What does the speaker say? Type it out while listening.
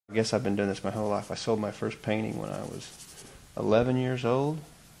I guess I've been doing this my whole life. I sold my first painting when I was 11 years old.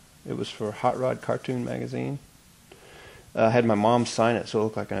 It was for Hot Rod Cartoon magazine. I had my mom sign it so it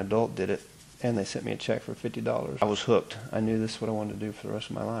looked like an adult did it, and they sent me a check for $50. I was hooked. I knew this is what I wanted to do for the rest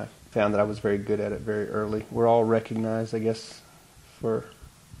of my life. Found that I was very good at it very early. We're all recognized, I guess, for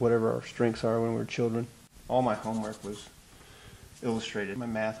whatever our strengths are when we were children. All my homework was illustrated. My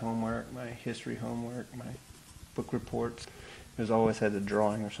math homework, my history homework, my book reports. There's always had a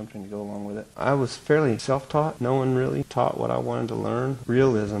drawing or something to go along with it. I was fairly self-taught. No one really taught what I wanted to learn.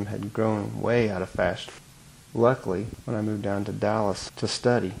 Realism had grown way out of fashion. Luckily, when I moved down to Dallas to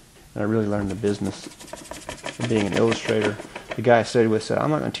study, and I really learned the business of being an illustrator, the guy I studied with said,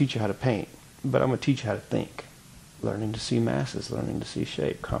 I'm not going to teach you how to paint, but I'm going to teach you how to think. Learning to see masses, learning to see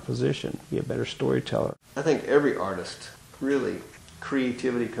shape, composition, be a better storyteller. I think every artist, really,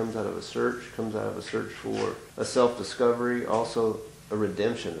 creativity comes out of a search for a self-discovery, also a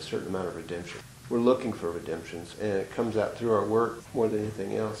redemption, a certain amount of redemption. We're looking for redemptions, and it comes out through our work more than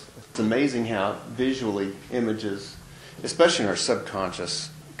anything else. It's amazing how visually images, especially in our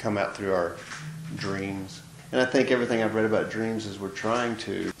subconscious, come out through our dreams. And I think everything I've read about dreams is we're trying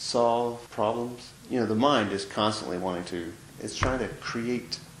to solve problems. You know, the mind is constantly it's trying to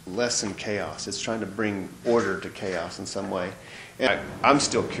create lessen chaos. It's trying to bring order to chaos in some way. And I'm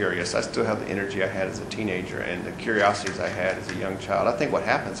still curious. I still have the energy I had as a teenager and the curiosities I had as a young child. I think what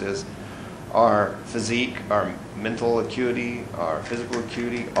happens is our physique, our mental acuity, our physical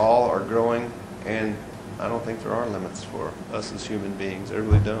acuity, all are growing, and I don't think there are limits for us as human beings. I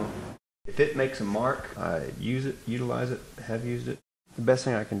really don't. If it makes a mark, I use it, utilize it, have used it. The best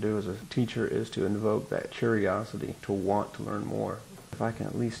thing I can do as a teacher is to invoke that curiosity, to want to learn more. If I can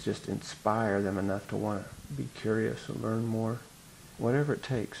at least just inspire them enough to want to be curious and learn more, whatever it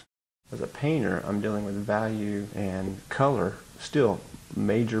takes. As a painter, I'm dealing with value and color, still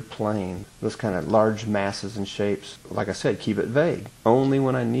major plane, those kind of large masses and shapes. Like I said, keep it vague. Only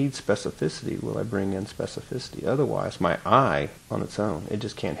when I need specificity will I bring in specificity. Otherwise, my eye on its own, it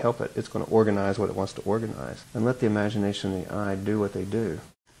just can't help it. It's going to organize what it wants to organize. And let the imagination and the eye do what they do.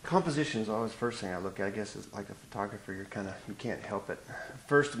 Composition is always the first thing I look at. I guess it's like a photographer, you can't help it.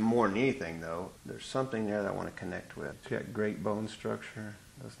 First, more than anything though, there's something there that I want to connect with. She's got great bone structure,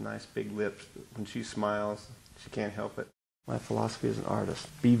 those nice big lips. When she smiles, she can't help it. My philosophy as an artist,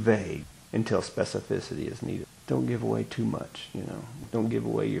 be vague until specificity is needed. Don't give away too much, you know. Don't give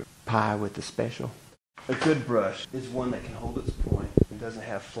away your pie with the special. A good brush is one that can hold its point. It doesn't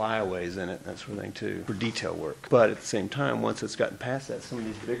have flyaways in it, that sort of thing too, for detail work. But at the same time, once it's gotten past that, some of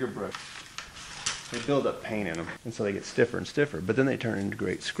these bigger brushes, they build up paint in them, and so they get stiffer and stiffer. But then they turn into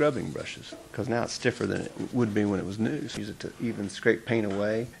great scrubbing brushes, because now it's stiffer than it would be when it was new. So use it to even scrape paint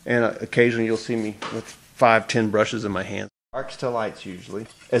away. And occasionally you'll see me with 5-10 brushes in my hand. Arcs to lights usually,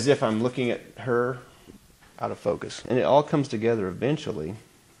 as if I'm looking at her out of focus. And it all comes together eventually,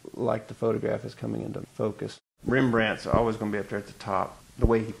 like the photograph is coming into focus. Rembrandt's always going to be up there at the top, the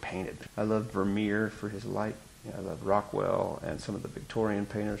way he painted. I love Vermeer for his light. I love Rockwell and some of the Victorian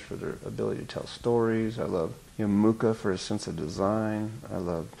painters for their ability to tell stories. I love Mucha for his sense of design. I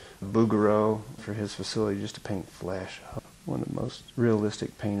love Bouguereau for his facility just to paint flesh. One of the most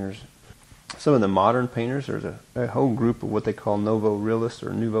realistic painters. Some of the modern painters, there's a whole group of what they call Nouveau Realists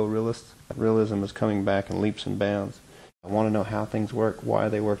or Nouveau Realists. Realism is coming back in leaps and bounds. I want to know how things work, why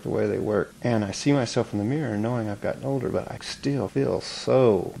they work the way they work. And I see myself in the mirror knowing I've gotten older, but I still feel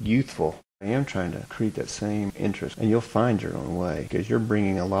so youthful. I am trying to create that same interest, and you'll find your own way, because you're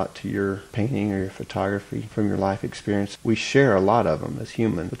bringing a lot to your painting or your photography from your life experience. We share a lot of them as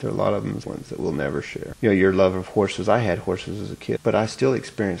humans, but there are a lot of them ones that we'll never share. You know, your love of horses. I had horses as a kid, but I still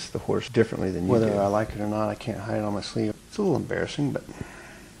experience the horse differently than you do. Whether I like it or not, I can't hide it on my sleeve. It's a little embarrassing, but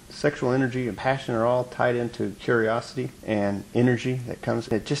sexual energy and passion are all tied into curiosity and energy that comes.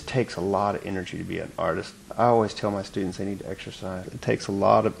 It just takes a lot of energy to be an artist. I always tell my students they need to exercise. It takes a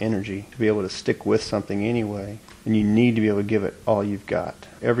lot of energy to be able to stick with something anyway, and you need to be able to give it all you've got.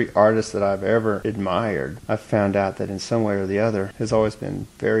 Every artist that I've ever admired, I've found out that in some way or the other has always been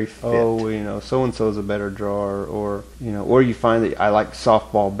very fit. Oh, you know, so-and-so's a better drawer, or, you know, or you find that I like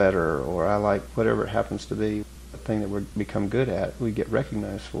softball better, or I like whatever it happens to be. Thing that we become good at, we get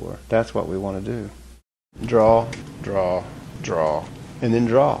recognized for. That's what we want to do. Draw, draw, draw, and then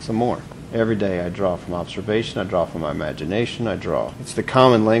draw some more. Every day I draw from observation, I draw from my imagination, I draw. It's the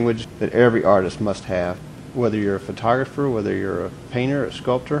common language that every artist must have. Whether you're a photographer, whether you're a painter, a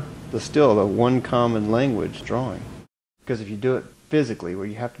sculptor, there's still the one common language, drawing. Because if you do it physically, where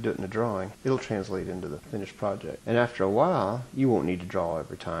you have to do it in a drawing, it'll translate into the finished project. And after a while, you won't need to draw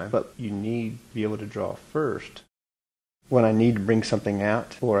every time, but you need to be able to draw first when I need to bring something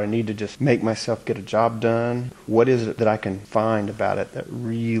out or I need to just make myself get a job done, what is it that I can find about it that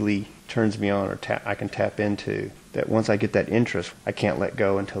really turns me on or I can tap into, that once I get that interest, I can't let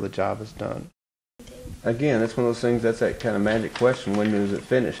go until the job is done. Again, that's one of those things, that's that kind of magic question, when does it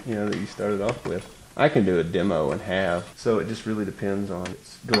finish, that you started off with. I can do a demo and have, so it just really depends on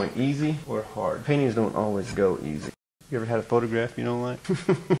it's going easy or hard. Paintings don't always go easy. You ever had a photograph you don't like?